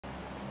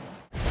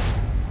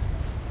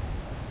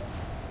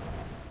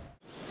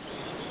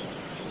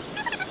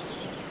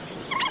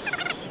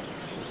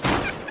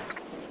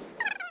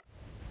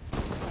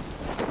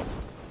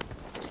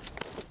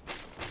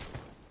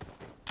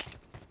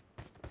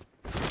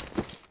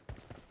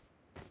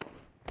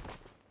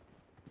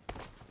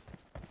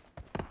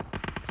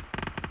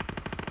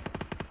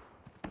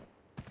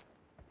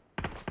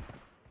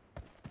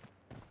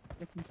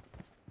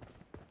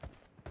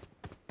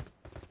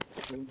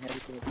I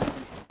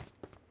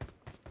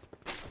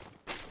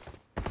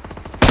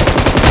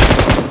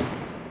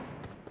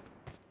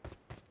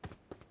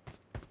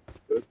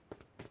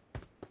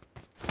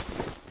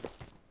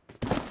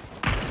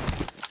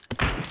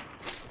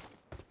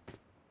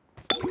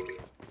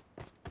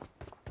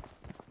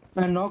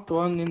knocked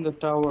one in the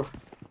tower.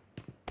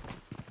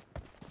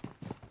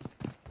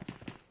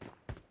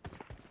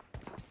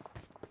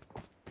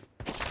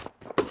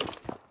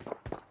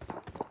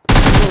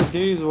 Oh,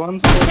 there is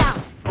one Watch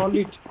out!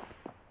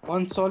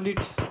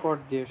 solid spot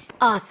there.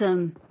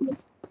 Awesome.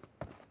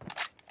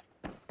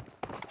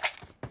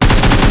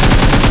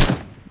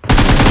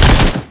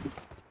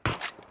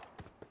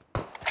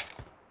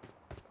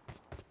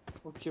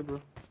 Okay,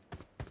 bro.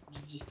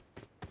 GG.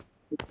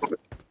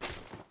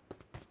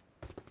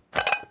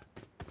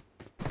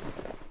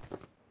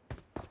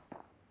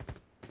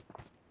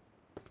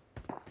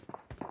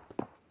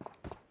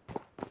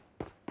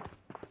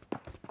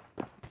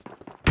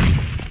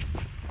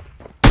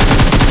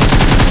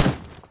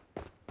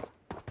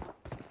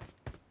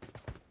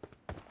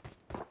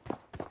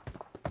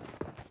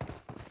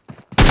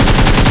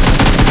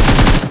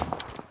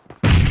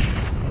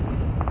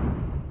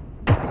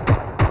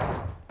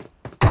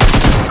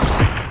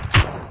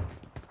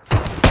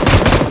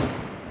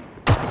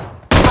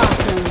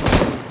 Awesome.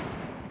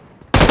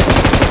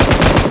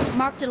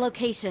 Marked a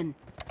location.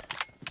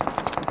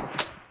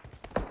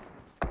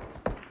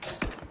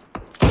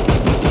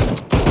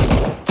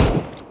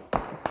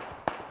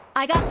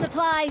 I got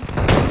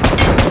supplies.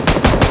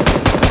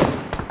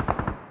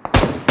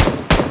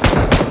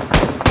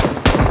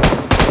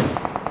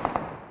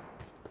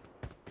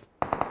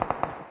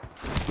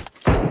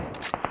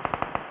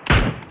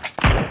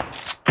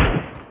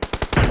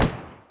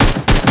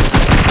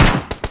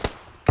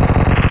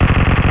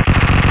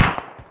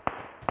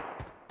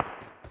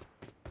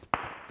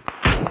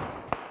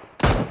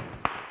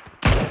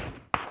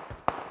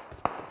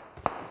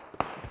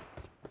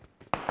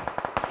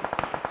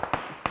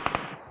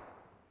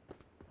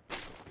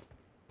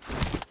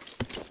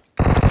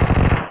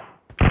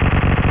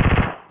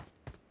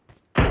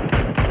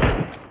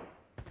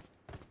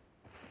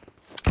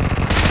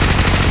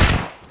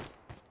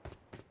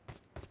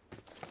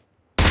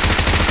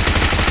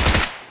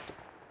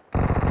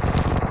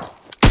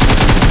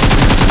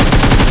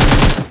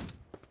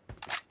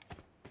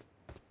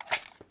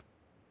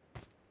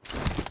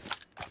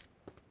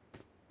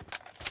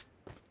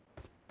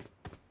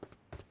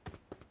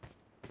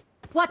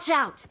 Watch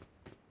out!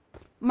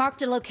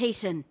 Marked a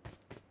location.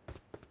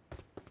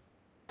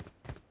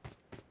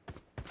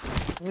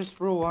 Yes,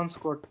 bro, one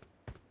squad.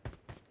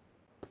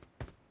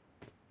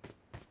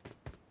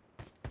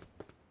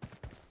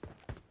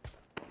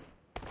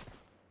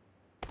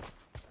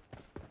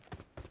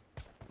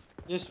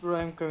 Yes, bro,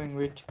 I'm coming.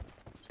 Wait.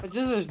 I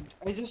just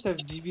have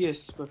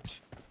GBS, but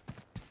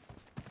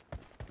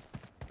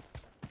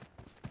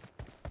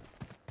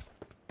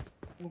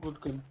no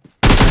good gun.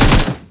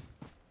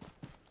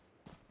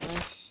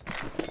 Nice.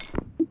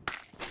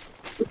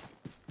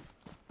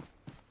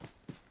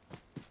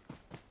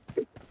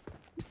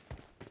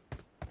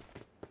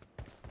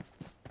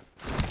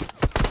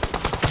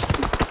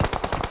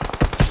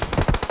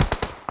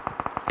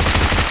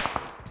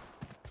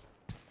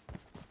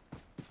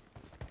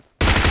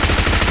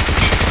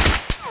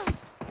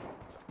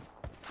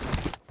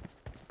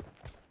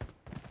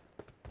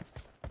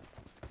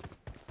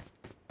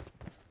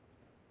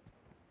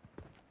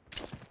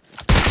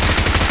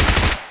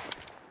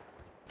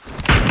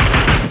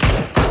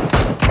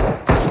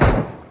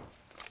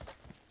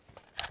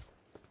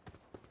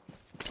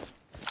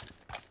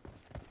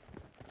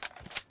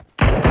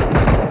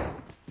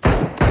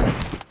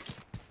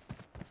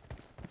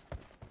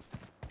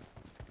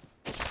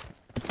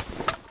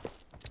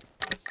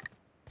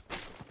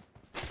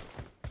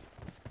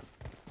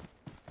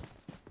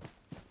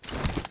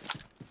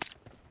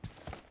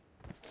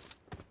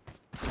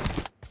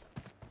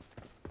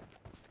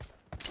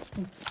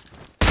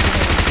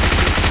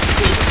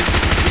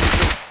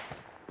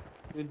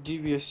 With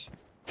GBS.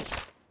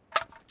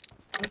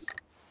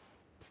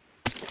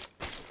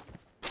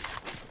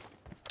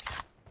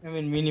 I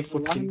mean, mini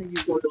 14.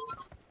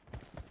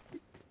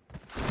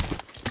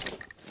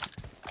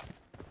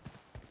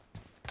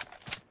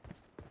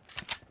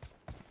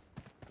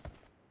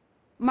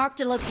 Marked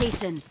a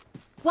location.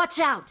 Watch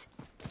out!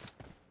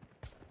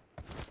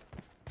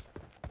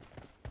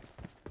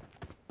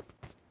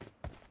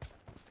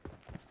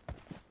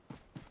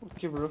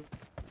 Okay, bro.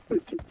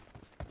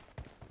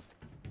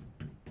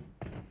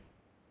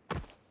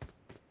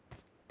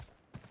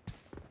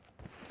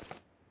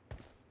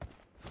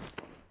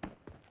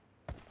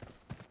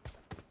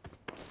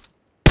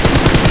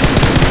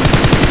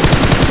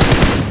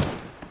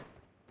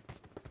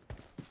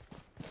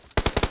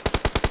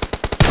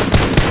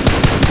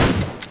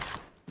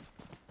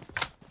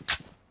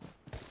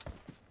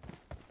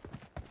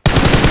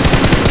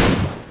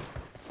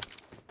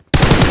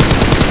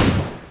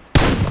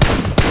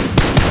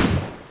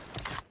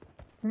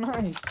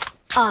 Nice.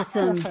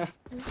 Awesome.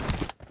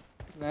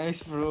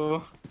 Nice,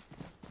 bro.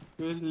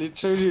 He was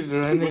literally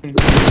running.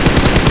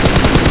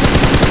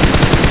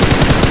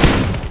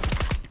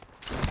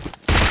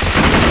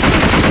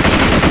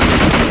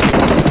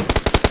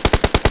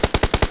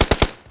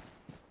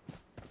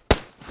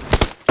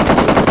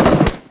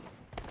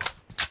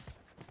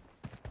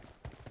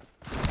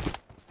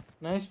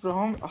 Nice,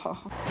 bro.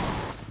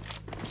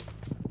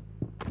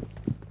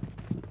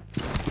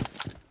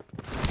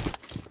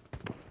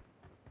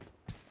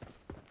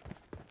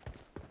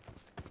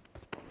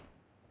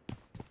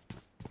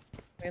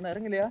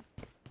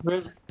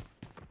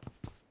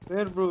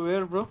 Where, bro?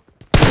 Where, bro?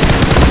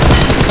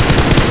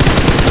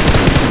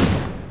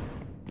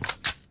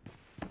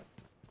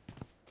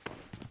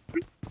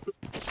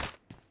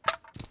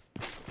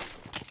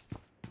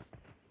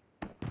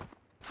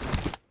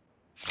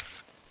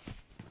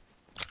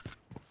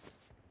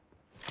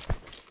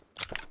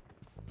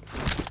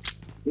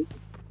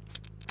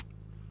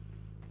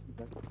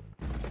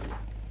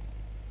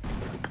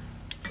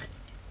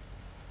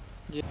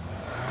 Yeah.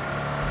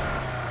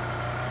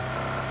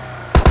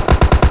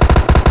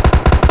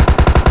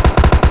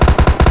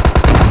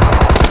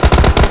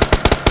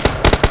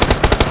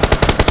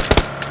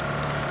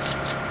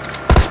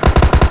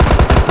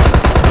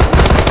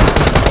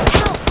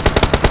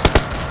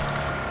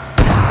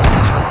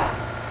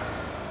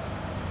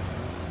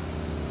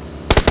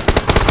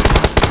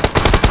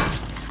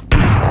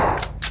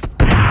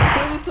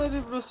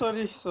 Sorry, bro.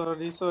 Sorry.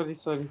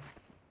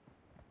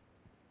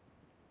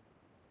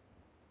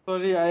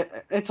 Sorry, I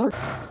thought.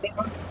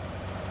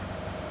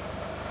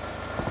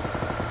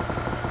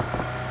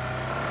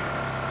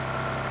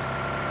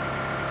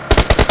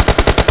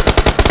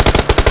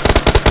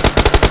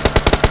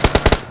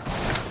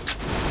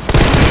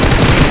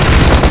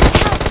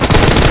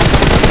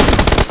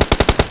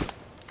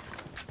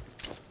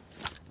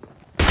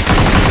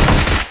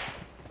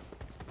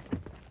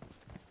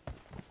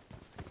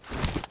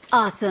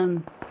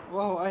 Awesome.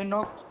 Wow, I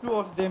knocked 2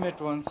 of them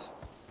at once.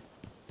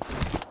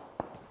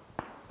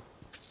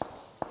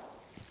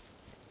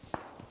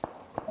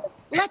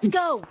 Let's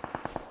go.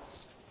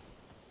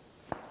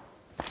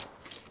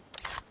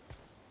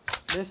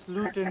 Let's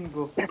loot and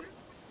go.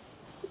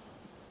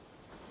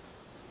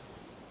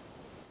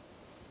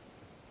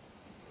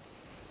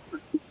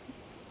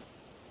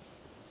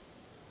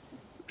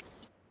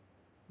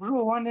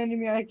 Bro, one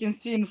enemy I can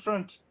see in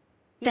front.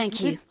 He's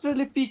Thank you.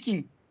 literally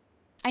peeking.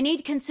 I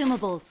need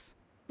consumables.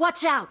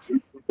 Watch out.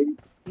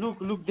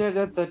 Look there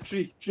at the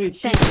tree.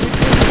 He's Thank you.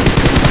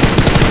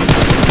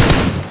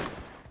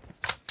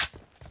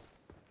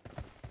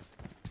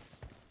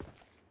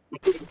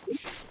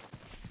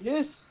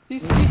 Yes,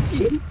 he's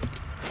peeking.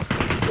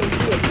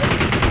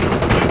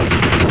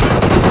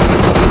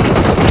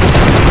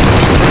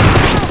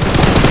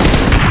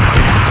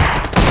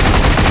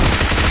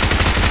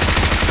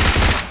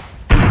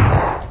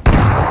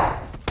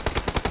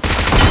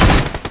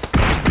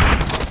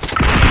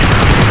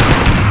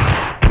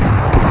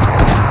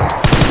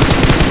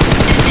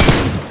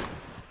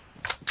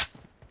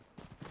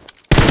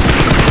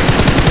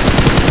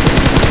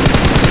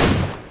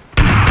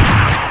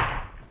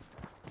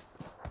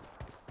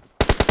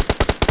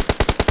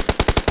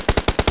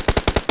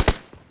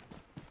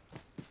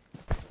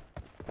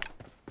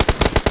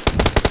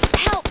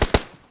 Help.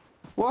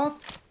 What?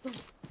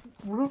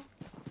 Bro?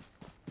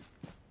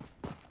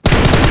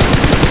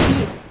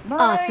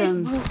 Nice,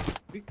 Awesome. bro.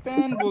 Big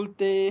fan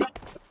bolte.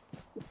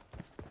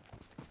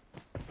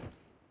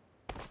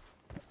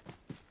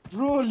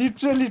 Bro,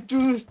 literally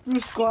two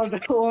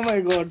squad. Oh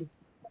my god.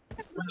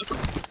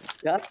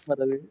 यार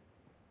मतलब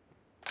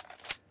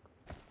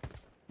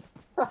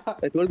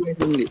I told you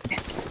only.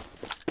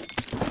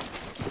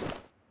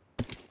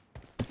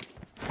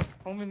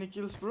 How many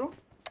kills, bro?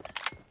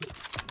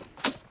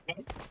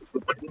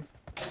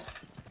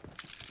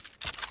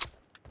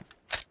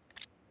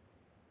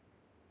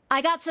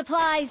 I got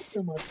supplies.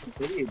 So much.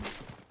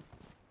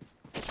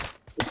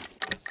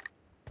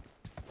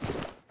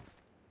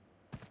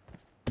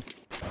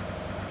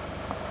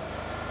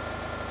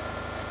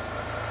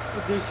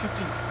 Oh, they're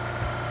shooting.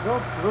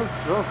 Drop, bro,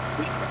 drop.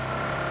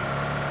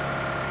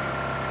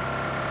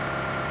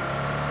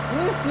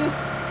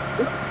 Yes.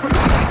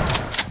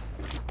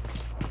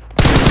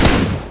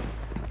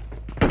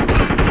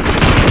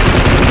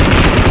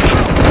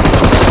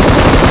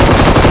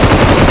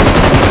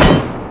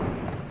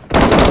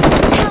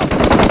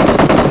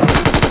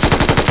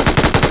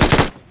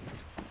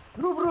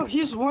 Bro,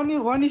 he's one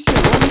is here.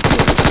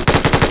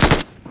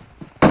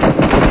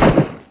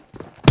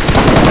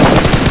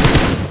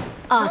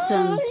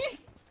 Awesome.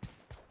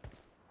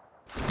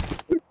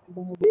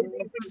 Bro.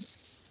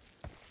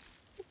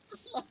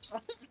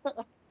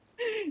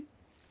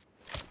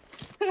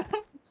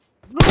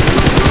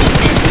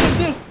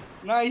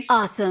 Nice.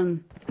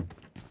 Awesome.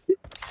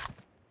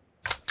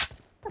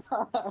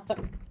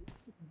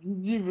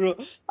 GG, bro.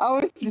 I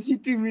was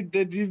sitting with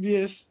the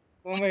DBS.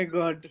 Oh my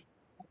god.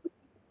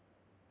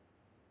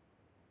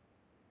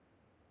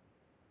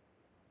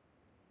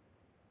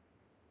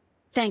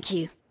 Thank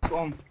you.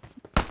 Bomb.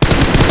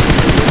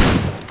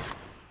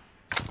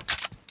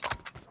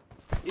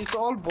 It's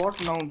all bot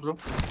now, bro.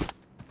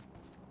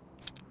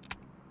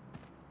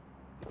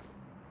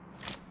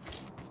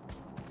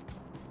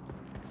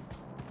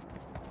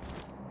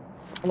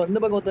 அவன் இந்த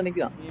பக்கம் ஒருத்தன்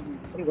நிக்கிறான். Maybe.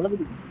 நீ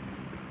உலகத்து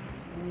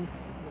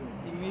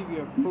He may be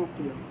a pro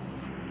player.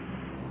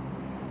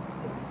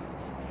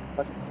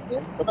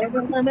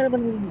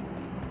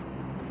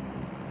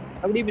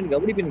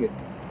 அப்படி பின்னுங்க.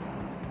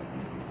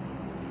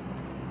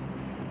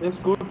 Let's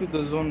go to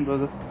the zone,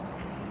 brother.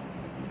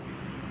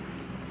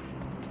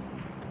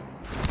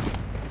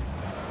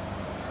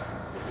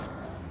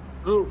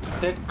 Bro,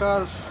 that car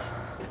is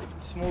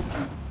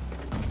smoking.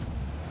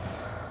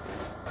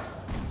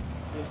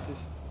 Yes.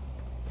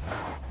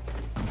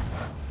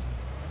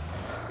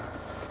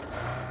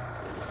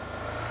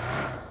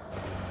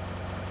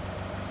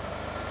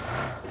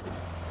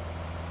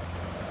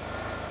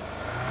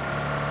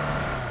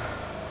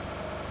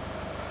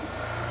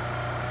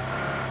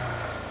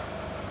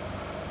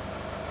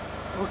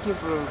 Okay,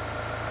 bro.